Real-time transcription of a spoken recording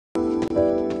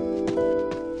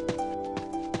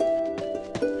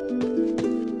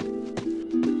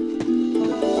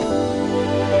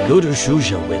Go to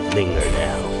Shushan with Linger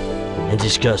now, and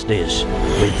discuss this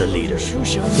with the leader.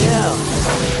 Shushan now.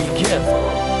 Be careful.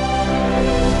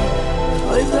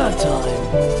 I've got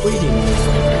time waiting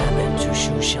for the cabin to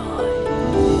Shushan.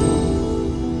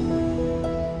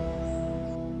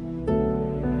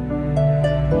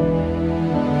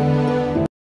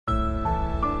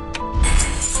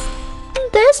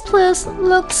 This place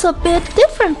looks a bit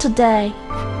different today.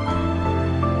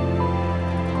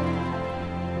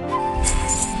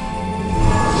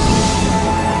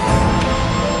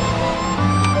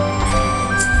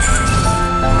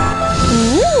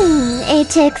 It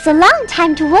takes a long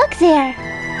time to work there.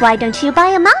 Why don't you buy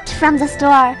a mount from the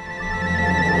store?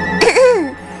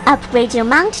 Upgrade your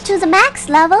mount to the max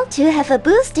level to have a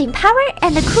boost in power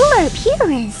and a cooler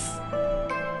appearance.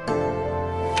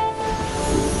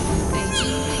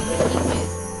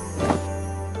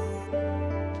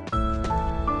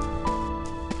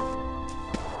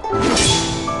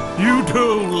 You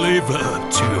don't live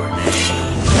up to your name.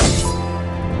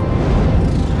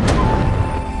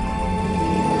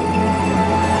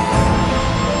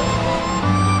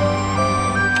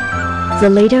 The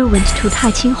leader went to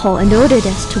Taiqing Hall and ordered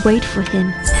us to wait for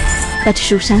him. But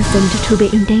Shushan seemed to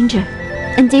be in danger,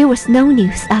 and there was no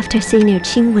news after Senior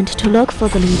Qing went to look for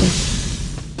the leader.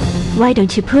 Why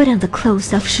don't you put on the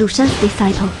clothes of Shushan's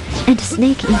disciple and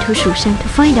sneak into Shushan to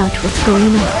find out what's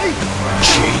going on?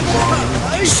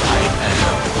 Qing,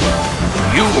 disciple,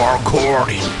 you are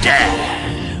courting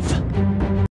death.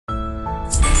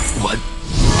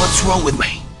 What's wrong with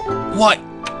me? Why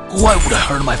would I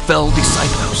hurt my fellow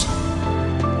disciples?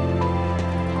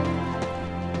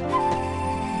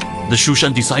 The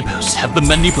Shushan disciples have been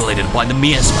manipulated by the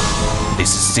miasma.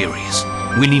 This is serious.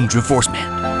 We need reinforcement.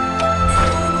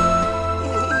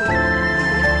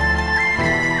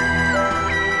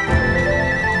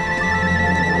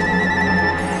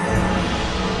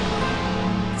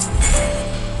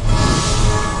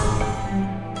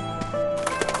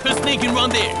 Who's sneaking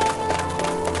around there?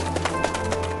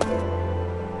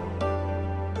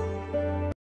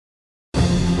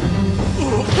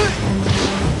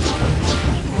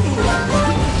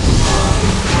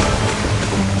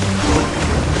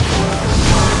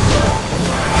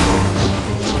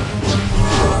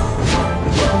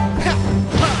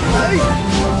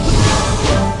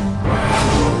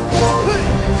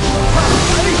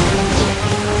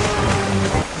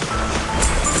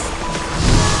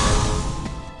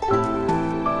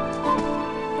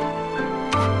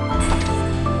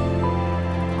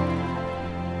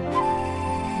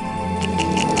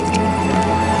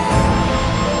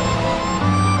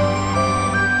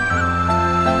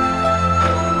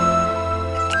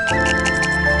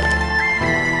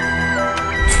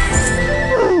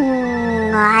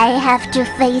 I have to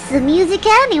face the music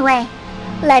anyway.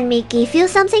 Let me give you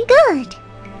something good.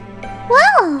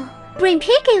 Wow! Bring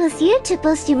Piggy with you to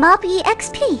boost your mob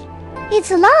EXP.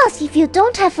 It's a loss if you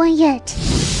don't have one yet.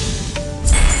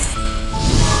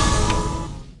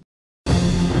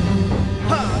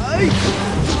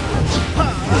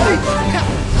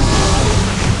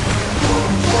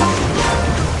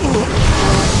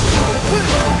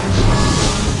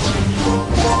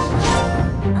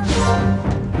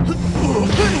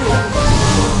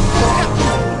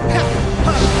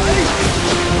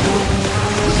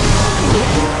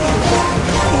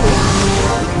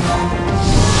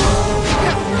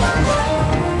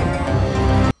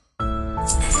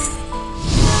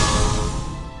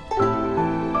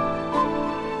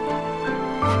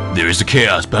 There is a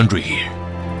chaos boundary here,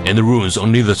 and the ruins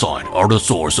on either side are the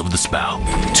source of the spell.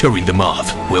 Tearing them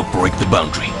off will break the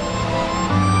boundary.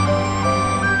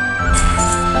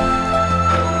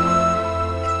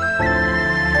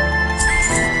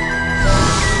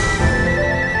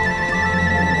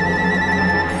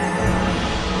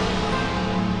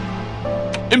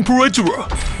 Imperator,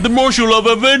 the Marshal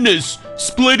of Venice,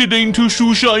 split it into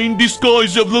Shushan in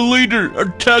disguise of the leader,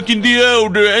 attacking the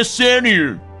elder as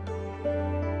senior.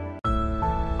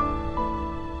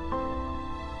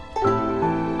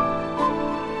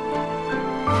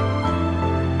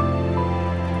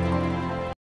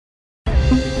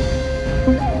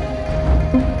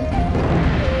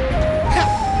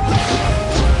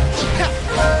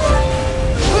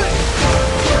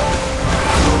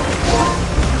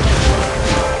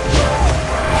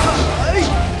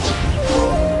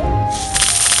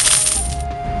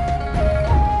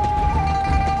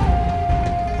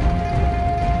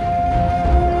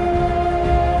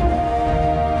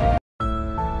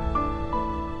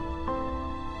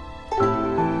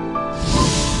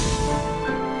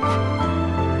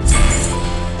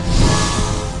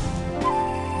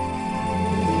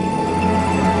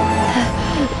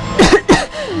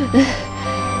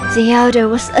 The elder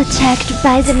was attacked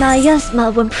by the miasma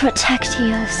when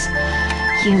protecting us.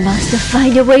 You must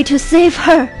find a way to save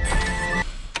her.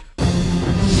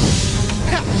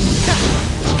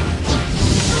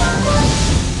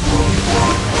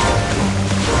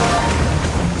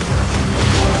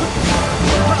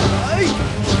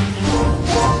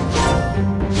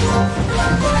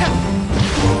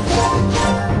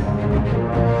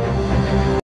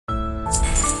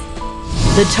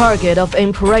 The target of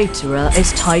Imperator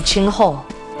is Tai Ching Hall.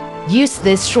 Use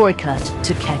this shortcut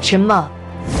to catch him up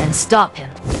and stop him.